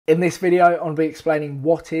In this video, I'll be explaining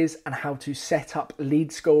what is and how to set up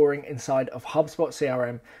lead scoring inside of HubSpot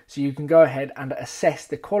CRM so you can go ahead and assess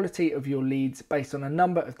the quality of your leads based on a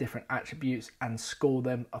number of different attributes and score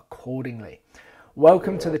them accordingly.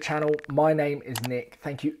 Welcome to the channel. My name is Nick.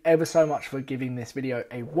 Thank you ever so much for giving this video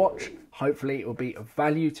a watch. Hopefully it will be of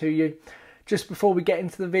value to you. Just before we get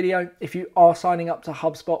into the video, if you are signing up to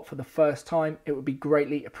HubSpot for the first time, it would be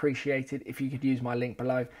greatly appreciated if you could use my link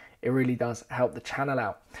below. It really does help the channel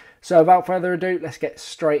out. So without further ado, let's get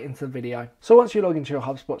straight into the video. So once you log into your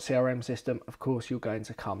HubSpot CRM system, of course, you're going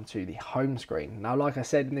to come to the home screen. Now, like I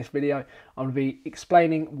said in this video, I'm going to be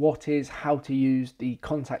explaining what is, how to use the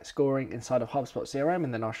contact scoring inside of HubSpot CRM,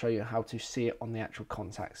 and then I'll show you how to see it on the actual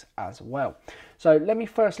contacts as well. So let me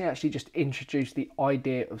firstly actually just introduce the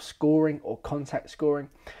idea of scoring or contact scoring.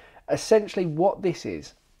 Essentially what this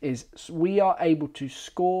is we are able to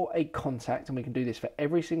score a contact, and we can do this for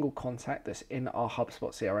every single contact that's in our HubSpot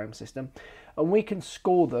CRM system, and we can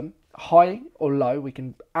score them high or low. We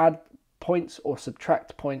can add points or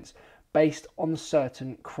subtract points based on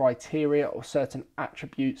certain criteria or certain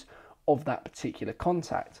attributes of that particular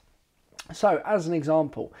contact. So as an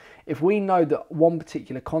example, if we know that one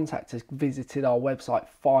particular contact has visited our website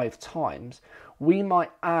 5 times, we might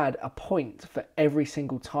add a point for every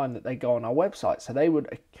single time that they go on our website. So they would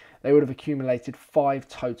have accumulated 5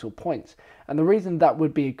 total points. And the reason that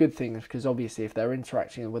would be a good thing is because obviously if they're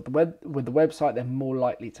interacting with the website, they're more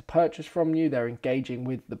likely to purchase from you. They're engaging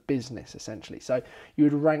with the business essentially. So you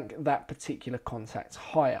would rank that particular contact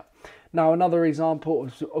higher. Now, another example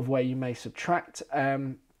of where you may subtract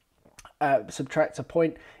a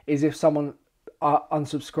point is if someone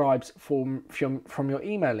unsubscribes from your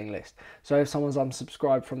emailing list. So if someone's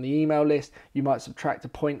unsubscribed from the email list, you might subtract a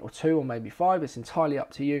point or 2 or maybe 5. It's entirely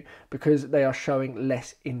up to you, because they are showing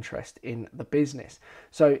less interest in the business.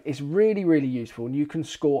 So it's really, really useful, and you can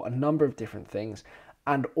score a number of different things,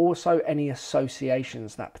 and also any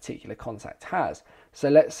associations that particular contact has. So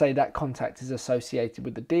let's say that contact is associated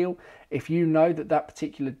with the deal. If you know that that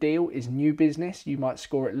particular deal is new business, you might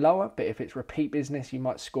score it lower, but if it's repeat business, you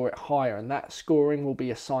might score it higher, and that scoring will be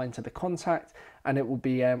assigned to the contact, and it will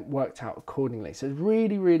be worked out accordingly. So it's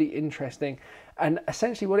really, really interesting, and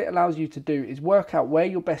essentially what it allows you to do is work out where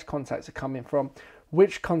your best contacts are coming from,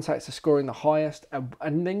 which contacts are scoring the highest,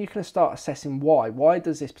 and then you can start assessing why. Why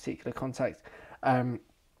does this particular contact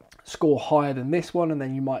score higher than this one? And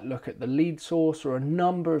then you might look at the lead source or a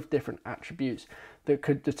number of different attributes that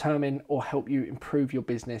could determine or help you improve your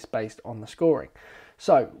business based on the scoring.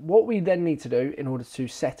 So what we then need to do in order to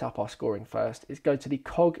set up our scoring first is go to the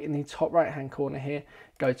cog in the top right hand corner here,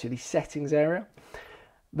 go to the settings area.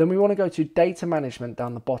 Then we want to go to data management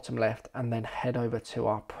down the bottom left, and then head over to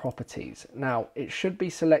our properties. Now it should be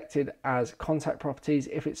selected as contact properties.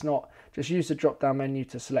 If it's not, just use the drop down menu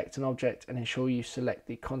to select an object and ensure you select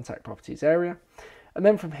the contact properties area. And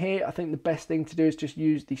then from here, I think the best thing to do is just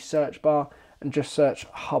use the search bar and just search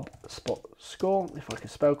HubSpot score, if I can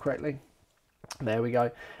spell correctly. There we go.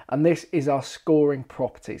 And this is our scoring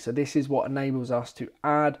property. So this is what enables us to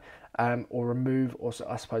add or remove, or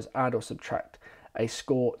I suppose add or subtract a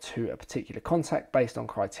score to a particular contact based on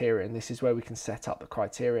criteria. And this is where we can set up the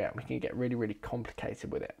criteria, and we can get really, really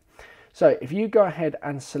complicated with it. So if you go ahead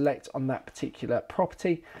and select on that particular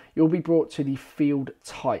property, you'll be brought to the field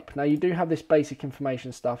type. Now you do have this basic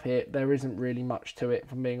information stuff here. There isn't really much to it,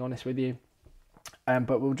 if I'm being honest with you,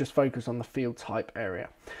 but we'll just focus on the field type area.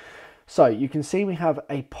 So you can see we have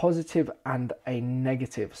a positive and a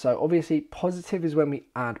negative. So obviously positive is when we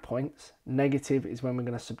add points, negative is when we're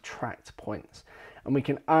going to subtract points, and we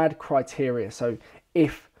can add criteria. So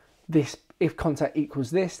if contact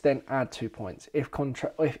equals this, then add 2 points. If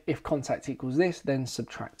contact equals this, then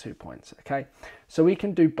subtract 2 points. Okay, so we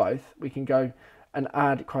can do both. We can go and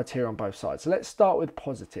add criteria on both sides. So let's start with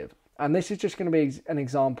positive. And this is just going to be an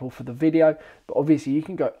example for the video, but obviously you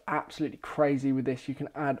can go absolutely crazy with this. You can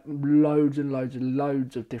add loads and loads and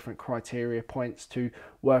loads of different criteria points to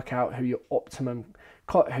work out who your optimum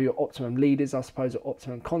lead is, I suppose, or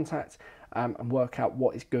optimum contact, and work out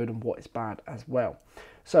what is good and what is bad as well.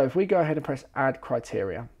 So if we go ahead and press add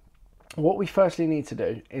criteria, what we firstly need to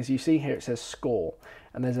do is, you see here it says score,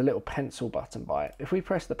 and there's a little pencil button by it. If we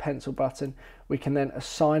press the pencil button, we can then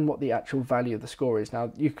assign what the actual value of the score is.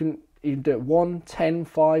 Now you can do it 1, 10,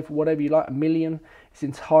 5, whatever you like, 1,000,000. It's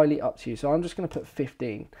entirely up to you. So I'm just going to put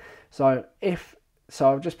 15. So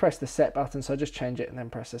I've just pressed the set button. So I just change it and then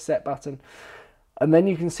press the set button. And then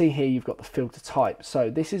you can see here you've got the filter type.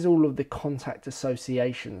 So this is all of the contact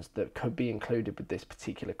associations that could be included with this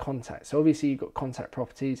particular contact. So obviously you've got contact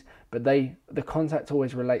properties, but the contact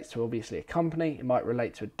always relates to obviously a company. It might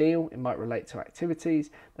relate to a deal. It might relate to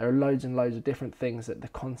activities. There are loads and loads of different things that the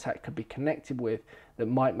contact could be connected with that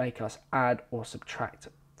might make us add or subtract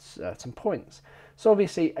certain points. So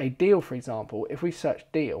obviously a deal, for example, if we search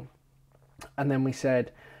deal and then we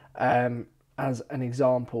said, as an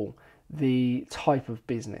example, the type of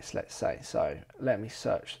business, let's say. So let me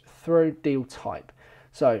search through deal type.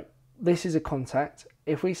 So this is a contact.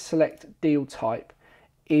 If we select deal type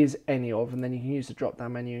is any of, and then you can use the drop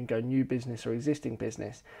down menu and go new business or existing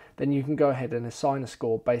business, then you can go ahead and assign a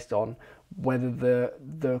score based on whether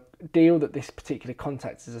the deal that this particular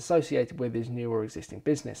contact is associated with is new or existing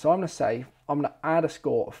business. So I'm going to say I'm going to add a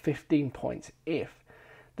score of 15 points if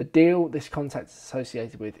the deal this contact is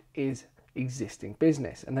associated with is existing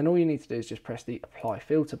business. And then all you need to do is just press the apply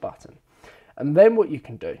filter button. And then what you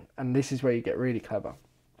can do, and this is where you get really clever,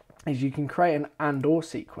 is you can create an and or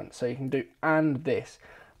sequence. So you can do and this.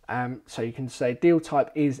 So you can say deal type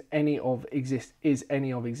is any of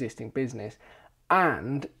existing business,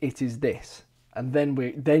 and it is this. And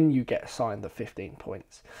then you get assigned the 15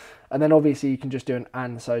 points. And then obviously you can just do an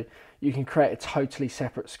and. So you can create a totally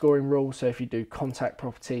separate scoring rule. So if you do contact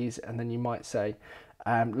properties, and then you might say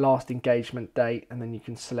last engagement date, and then you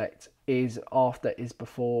can select is after, is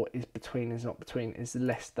before, is between, is not between, is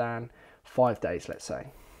less than 5 days, let's say.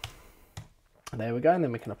 There we go, and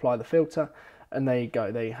then we can apply the filter, and there you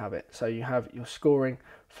go, there you have it. So you have your scoring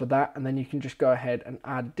for that, and then you can just go ahead and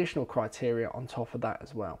add additional criteria on top of that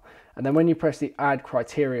as well. And then when you press the add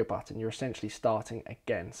criteria button, you're essentially starting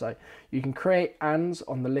again. So you can create ands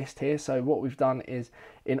on the list here. So what we've done is,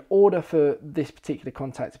 in order for this particular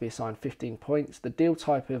contact to be assigned 15 points, the deal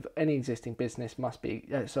type of any existing business must be,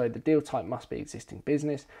 the deal type must be existing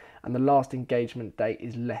business, and the last engagement date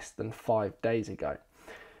is less than 5 days ago.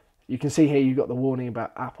 You can see here you've got the warning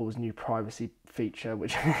about Apple's new privacy feature,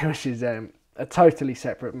 which is a totally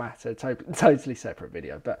separate matter, totally separate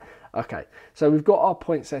video. But okay, so we've got our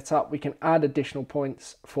points set up. We can add additional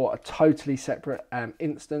points for a totally separate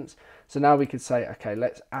instance. So now we could say, okay,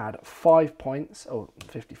 let's add 5 points, or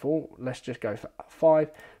 54. Let's just go for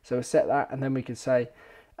 5. So we'll set that, and then we could say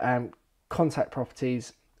contact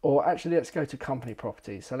properties, or actually let's go to company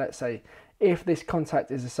properties. So let's say if this contact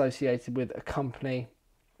is associated with a company,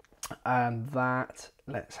 and that,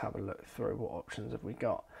 let's have a look through what options have we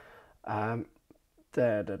got. Let's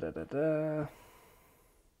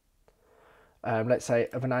say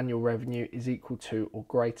of an annual revenue is equal to or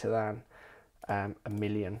greater than $1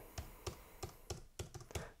 million.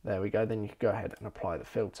 There we go. Then you can go ahead and apply the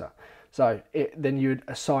filter. So then you would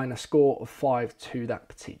assign a score of 5 to that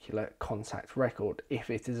particular contact record if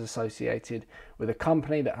it is associated with a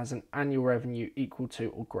company that has an annual revenue equal to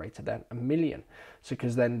or greater than $1 million. So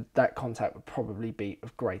because then that contact would probably be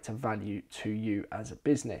of greater value to you as a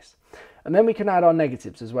business. And then we can add our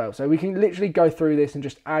negatives as well. So we can literally go through this and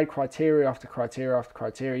just add criteria after criteria after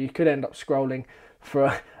criteria. You could end up scrolling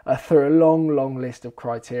through a long list of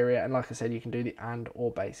criteria. And like I said, you can do the and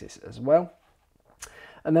or basis as well.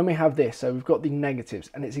 And then we have this, so we've got the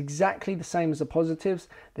negatives, and it's exactly the same as the positives.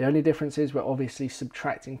 The only difference is we're obviously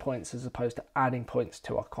subtracting points as opposed to adding points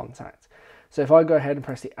to our contact. So if I go ahead and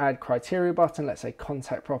press the add criteria button, let's say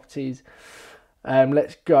contact properties,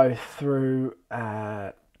 let's go through,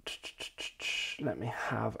 let me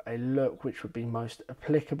have a look which would be most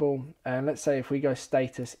applicable. And let's say if we go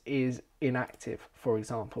status is inactive, for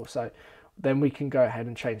example, so then we can go ahead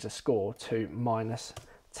and change the score to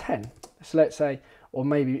 -10. So let's say, or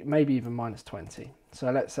maybe even -20.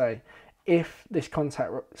 So let's say if this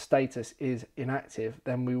contact status is inactive,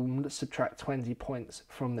 then we will subtract 20 points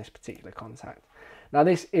from this particular contact. Now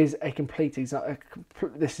this is a complete example.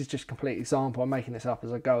 This is just a complete example. I'm making this up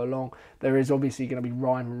as I go along. There is obviously going to be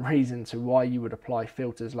rhyme and reason to why you would apply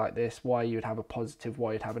filters like this, why you would have a positive,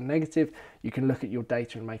 why you'd have a negative. You can look at your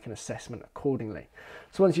data and make an assessment accordingly.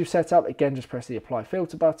 So once you've set up, again, just press the apply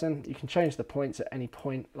filter button. You can change the points at any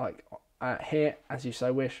point, like here, as you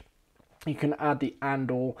so wish. You can add the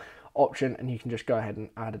and or option, and you can just go ahead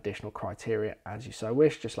and add additional criteria as you so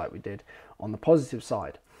wish, just like we did on the positive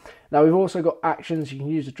side. Now we've also got actions. You can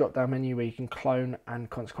use the drop down menu where you can clone and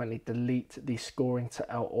consequently delete the scoring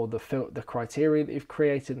or the criteria that you've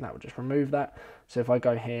created, and that will just remove that. So if I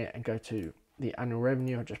go here and go to the annual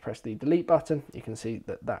revenue, I just press the delete button, you can see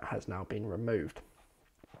that that has now been removed.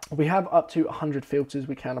 We have up to 100 filters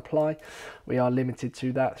we can apply. We are limited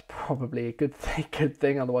to that. It's probably a good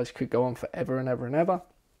thing, otherwise it could go on forever and ever and ever.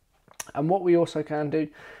 And what we also can do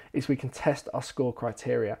is we can test our score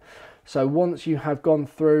criteria. So once you have gone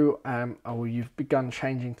through or you've begun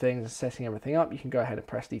changing things and setting everything up, you can go ahead and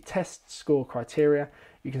press the test score criteria.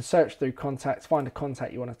 You can search through contacts, find a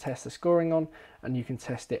contact you want to test the scoring on, and you can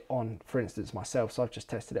test it on, for instance, myself. So I've just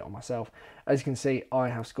tested it on myself. As you can see, I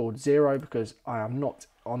have scored 0 because I am not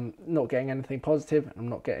getting anything positive and I'm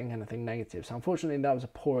not getting anything negative. So unfortunately, that was a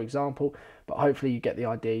poor example, but hopefully you get the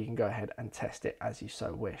idea. You can go ahead and test it as you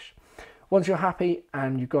so wish. Once you're happy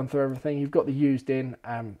and you've gone through everything, you've got the used in.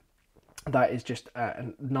 That is just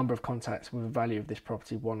a number of contacts with a value of this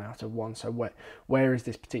property 1 out of 1. So where is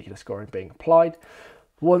this particular scoring being applied?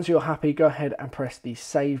 Once you're happy, go ahead and press the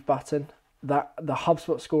save button. That the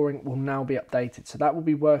HubSpot scoring will now be updated. So that will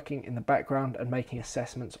be working in the background and making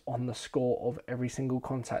assessments on the score of every single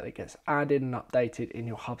contact that gets added and updated in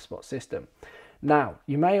your HubSpot system. Now,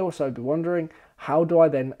 you may also be wondering, how do I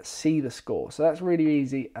then see the score? So that's really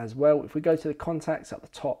easy as well. If we go to the contacts at the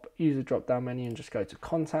top, use the drop down menu and just go to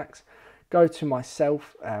contacts, go to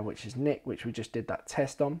myself, which is Nick, which we just did that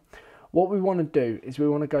test on. What we want to do is we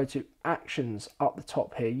want to go to actions up the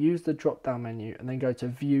top here, use the drop down menu and then go to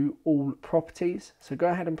view all properties. So go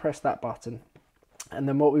ahead and press that button. And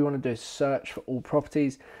then what we want to do is search for all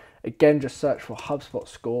properties. Again, just search for HubSpot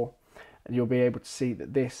score and you'll be able to see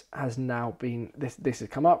that this has now been, this has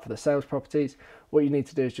come up for the sales properties. What you need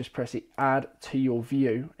to do is just press the add to your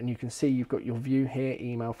view and you can see you've got your view here,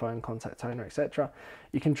 email, phone, contact owner, etc.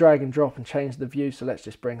 You can drag and drop and change the view. So let's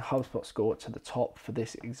just bring HubSpot score to the top for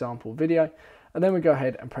this example video. And then we go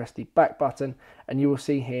ahead and press the back button and you will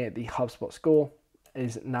see here the HubSpot score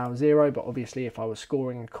is now 0, but obviously if I was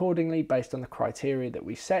scoring accordingly based on the criteria that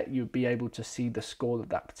we set, you'd be able to see the score that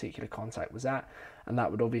that particular contact was at, and that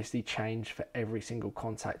would obviously change for every single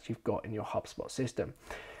contact you've got in your HubSpot system.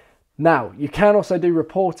 Now, you can also do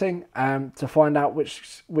reporting to find out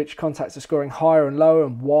which contacts are scoring higher and lower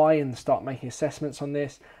and why, and start making assessments on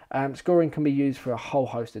this. Scoring can be used for a whole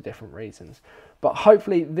host of different reasons. But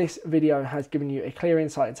hopefully this video has given you a clear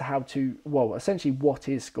insight into how to, well, essentially what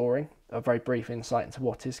is scoring, a very brief insight into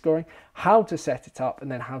what is scoring, how to set it up,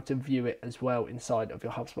 and then how to view it as well inside of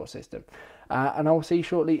your HubSpot system. And I will see you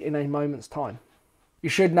shortly in a moment's time. You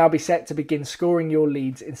should now be set to begin scoring your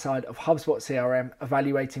leads inside of HubSpot CRM,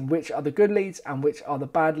 evaluating which are the good leads and which are the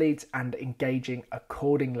bad leads and engaging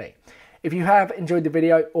accordingly. If you have enjoyed the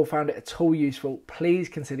video or found it at all useful, please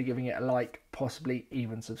consider giving it a like, possibly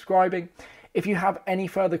even subscribing. If you have any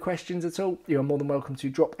further questions at all, you are more than welcome to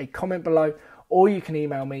drop a comment below, or you can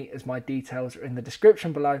email me as my details are in the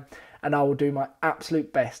description below, and I will do my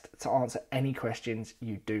absolute best to answer any questions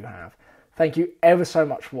you do have. Thank you ever so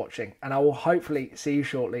much for watching, and I will hopefully see you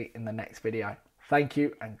shortly in the next video. Thank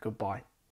you and goodbye.